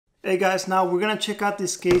Hey guys, now we're gonna check out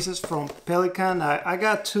these cases from Pelican. I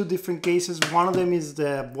got two different cases. One of them is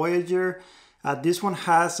the Voyager. This one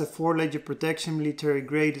has a 4-layer protection, military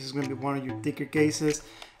grade. This is gonna be one of your thicker cases.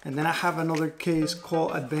 And then I have another case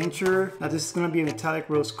called Adventure. Now this is gonna be a metallic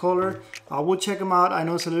rose color. We'll check them out. I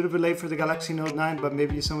know it's a little bit late for the Galaxy Note 9, but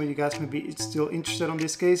maybe some of you guys may be still interested in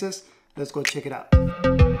these cases. Let's go check it out.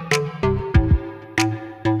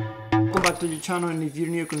 Welcome back to your channel, and if you're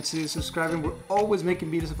new, consider subscribing. We're always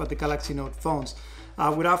making videos about the Galaxy Note phones.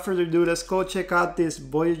 Without further ado, let's go check out this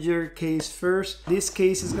Voyager case first. This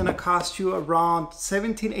case is gonna cost you around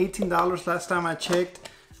 $17, $18 last time I checked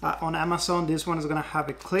on Amazon. This one is gonna have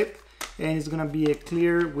a clip and it's gonna be a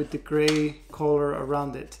clear with the gray color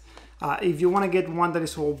around it. If you want to get one that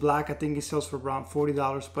is all black, I think it sells for around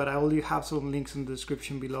 $40, but I only have some links in the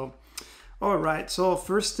description below. All right, so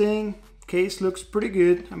first thing, case looks pretty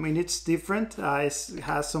good. I mean, it's different. It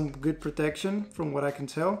has some good protection from what I can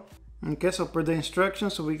tell. Okay, so per the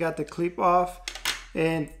instructions, so we got the clip off,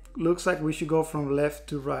 and looks like we should go from left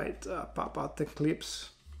to right. Pop out the clips.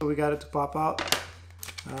 So we got it to pop out.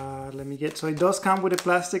 Let me get, so it does come with a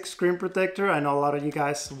plastic screen protector. I know a lot of you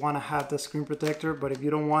guys want to have the screen protector, but if you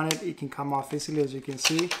don't want it, it can come off easily. As you can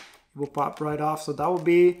see, it will pop right off. So that will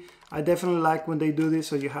be, I definitely like when they do this,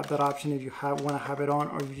 so you have that option if you want to have it on,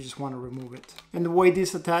 or if you just want to remove it. And the way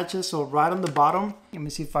this attaches, so right on the bottom, let me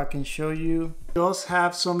see if I can show you. It does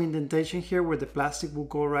have some indentation here where the plastic will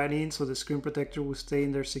go right in, so the screen protector will stay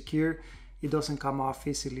in there secure. It doesn't come off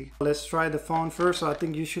easily. Let's try the phone first. So I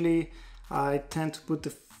think usually I tend to put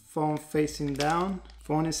the phone facing down.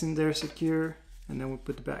 Phone is in there secure, and then we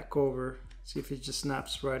put it back over. See if it just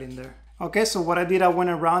snaps right in there. Okay, so what I did, I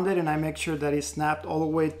went around it and I make sure that it snapped all the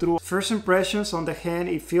way through. First impressions on the hand,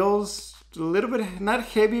 it feels a little bit, not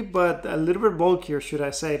heavy, but a little bit bulkier, should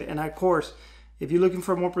I say. And of course, if you're looking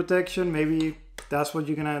for more protection, maybe that's what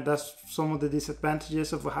that's some of the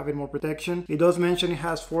disadvantages of having more protection. It does mention it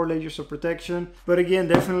has 4 layers of protection, but again,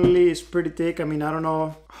 definitely it's pretty thick. I mean, I don't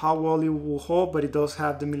know how well it will hold, but it does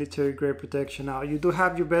have the military grade protection. Now, you do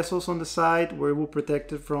have your bezels on the side where it will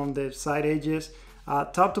protect it from the side edges.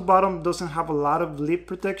 Top to bottom doesn't have a lot of lip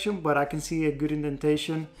protection, but I can see a good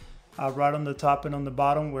indentation right on the top and on the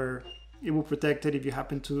bottom where it will protect it if you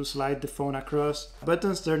happen to slide the phone across.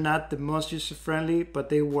 Buttons, they're not the most user-friendly, but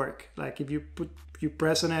they work. Like if you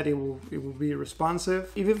press on it, it will be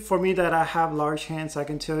responsive. Even for me that I have large hands, I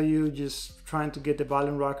can tell you, just trying to get the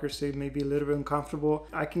volume rocker, so it may be a little bit uncomfortable.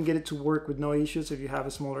 I can get it to work with no issues. If you have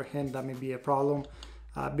a smaller hand, that may be a problem.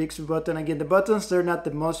 Bixby button, again, the buttons, they're not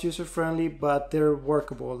the most user-friendly, but they're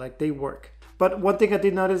workable, like they work. But one thing I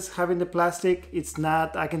did notice, having the plastic, it's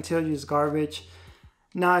not, I can tell you, it's garbage.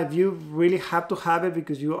 Now, if you really have to have it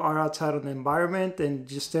because you are outside of the environment and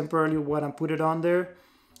just temporarily want to put it on there,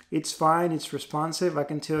 it's fine, it's responsive. I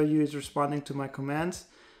can tell you it's responding to my commands.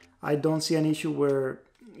 I don't see an issue where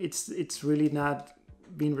it's really not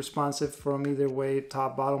being responsive from either way,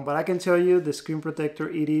 top, bottom. But I can tell you the screen protector,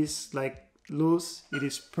 it is like loose. It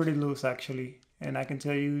is pretty loose actually, and I can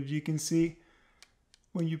tell you, if you can see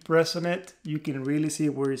when you press on it, you can really see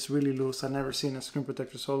where it's really loose. I've never seen a screen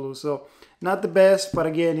protector so loose. So not the best, but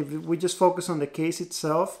again, if we just focus on the case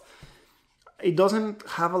itself, it doesn't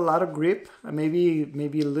have a lot of grip, maybe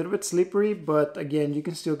a little bit slippery, but again, you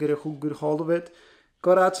can still get a good hold of it.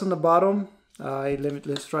 Cutouts on the bottom.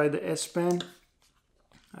 Let's try the S Pen.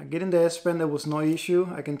 Getting the S Pen, there was no issue.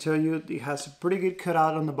 I can tell you it has a pretty good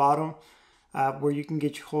cutout on the bottom where you can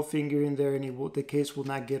get your whole finger in there and the case will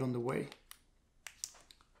not get on the way.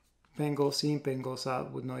 Pen goes in, pen goes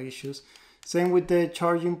out with no issues. Same with the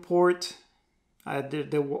charging port.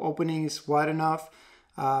 The opening is wide enough.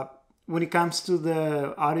 When it comes to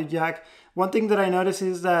the audio jack, one thing that I noticed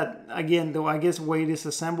is that, again, though I guess the way it is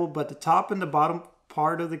assembled, but the top and the bottom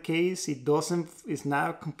part of the case, it's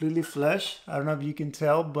not completely flush. I don't know if you can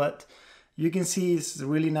tell, but you can see it's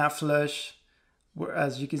really not flush,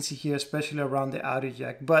 as you can see here, especially around the audio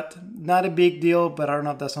jack. But not a big deal, but I don't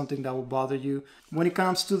know if that's something that will bother you. When it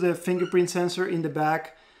comes to the fingerprint sensor in the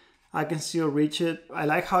back, I can still reach it. I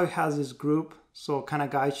like how it has this group, so it kind of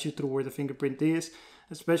guides you through where the fingerprint is.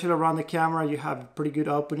 Especially around the camera, you have a pretty good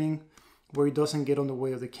opening where it doesn't get on the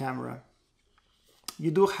way of the camera.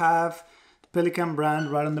 You do have the Pelican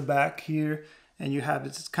brand right on the back here, and you have,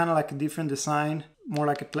 it's kind of like a different design, more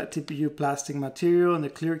like a TPU plastic material. And the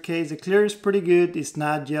clear case, the clear is pretty good. It's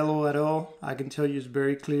not yellow at all. I can tell you it's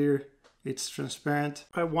very clear. It's transparent.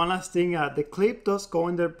 All right, one last thing, the clip does go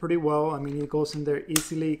in there pretty well. I mean, it goes in there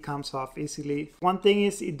easily, it comes off easily. One thing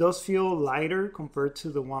is it does feel lighter compared to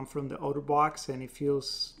the one from the other box, and it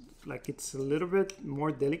feels like it's a little bit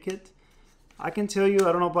more delicate. I can tell you,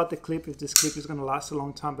 I don't know about the clip, if this clip is going to last a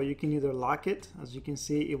long time, but you can either lock it. As you can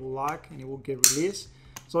see, it will lock and it will get released.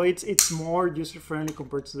 So it's more user-friendly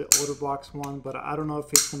compared to the OtterBox one, but I don't know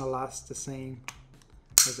if it's going to last the same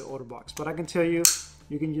as the OtterBox. But I can tell you,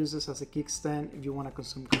 you can use this as a kickstand if you want to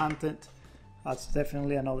consume content. That's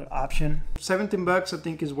definitely another option. 17 bucks I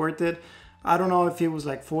think is worth it. I don't know if it was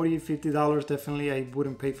like $40, $50, definitely I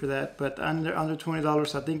wouldn't pay for that. But under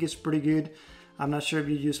 $20, I think it's pretty good. I'm not sure if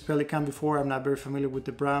you used Pelican before. I'm not very familiar with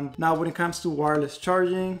the brand. Now when it comes to wireless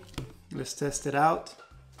charging, let's test it out.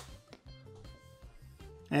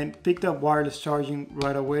 And picked up wireless charging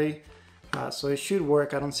right away. So it should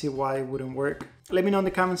work. I don't see why it wouldn't work. Let me know in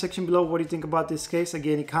the comment section below what do you think about this case.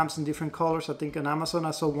 Again, it comes in different colors. I think on Amazon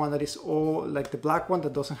I saw one that is all like the black one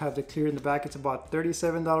that doesn't have the clear in the back. It's about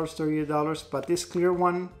 $37, $38. But this clear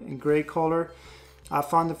one in gray color, I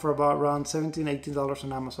found it for about around $17, $18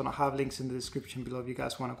 on Amazon. I'll have links in the description below if you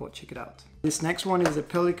guys want to go check it out. This next one is the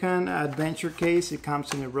Pelican Adventure case. It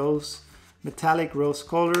comes in a rose, metallic rose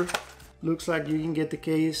color. Looks like you can get the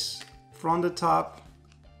case from the top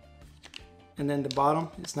and then the bottom,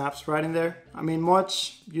 it snaps right in there. I mean,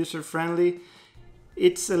 much user-friendly.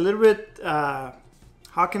 It's a little bit,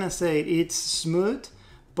 how can I say it? It's smooth,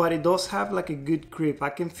 but it does have like a good grip.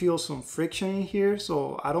 I can feel some friction in here,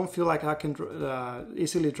 so I don't feel like I can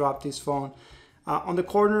easily drop this phone. On the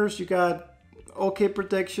corners, you got okay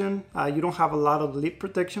protection. You don't have a lot of lip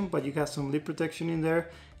protection, but you got some lip protection in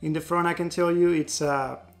there. In the front, I can tell you it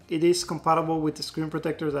is compatible with the screen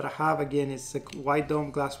protector that I have. Again, it's a white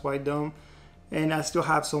dome, glass white dome. And I still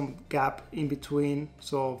have some gap in between,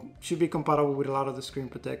 so should be compatible with a lot of the screen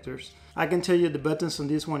protectors. I can tell you the buttons on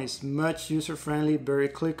this one is much user-friendly, very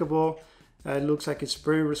clickable. It looks like it's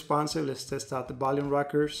very responsive. Let's test out the volume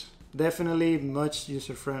rockers. Definitely much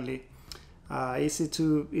user-friendly. Easy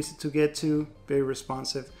to get to, very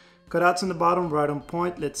responsive. Cutouts on the bottom, right on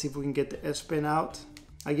point. Let's see if we can get the S Pen out.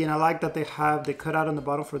 Again, I like that they have the cutout on the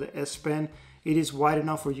bottom for the S Pen. It is wide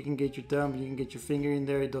enough where you can get your thumb, you can get your finger in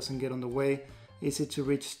there. It doesn't get on the way. Easy to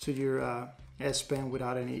reach to your S Pen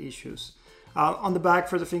without any issues. On the back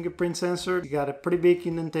for the fingerprint sensor, you got a pretty big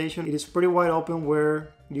indentation. It is pretty wide open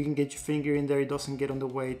where you can get your finger in there. It doesn't get on the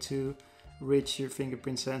way to reach your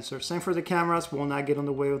fingerprint sensor. Same for the cameras, will not get on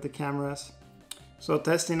the way of the cameras. So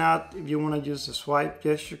testing out, if you want to use the swipe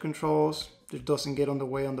gesture controls, it doesn't get on the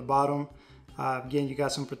way on the bottom. Again, you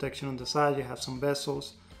got some protection on the side, you have some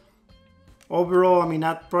bezels. Overall, I mean,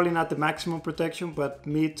 probably not the maximum protection, but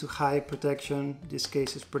mid to high protection. This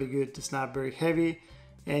case is pretty good. It's not very heavy,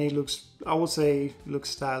 and it looks, I would say, looks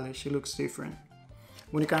stylish. It looks different.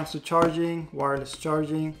 When it comes to charging, wireless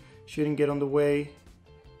charging shouldn't get on the way.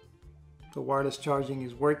 The wireless charging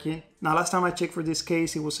is working. Now, last time I checked for this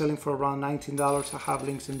case, it was selling for around $19. I have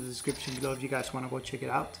links in the description below if you guys want to go check it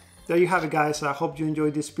out. There you have it, guys. I hope you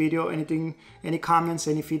enjoyed this video. Any comments,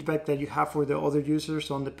 any feedback that you have for the other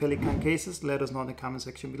users on the Pelican cases, let us know in the comment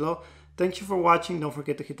section below. Thank you for watching. Don't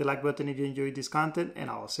forget to hit the like button if you enjoyed this content, and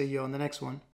I'll see you on the next one.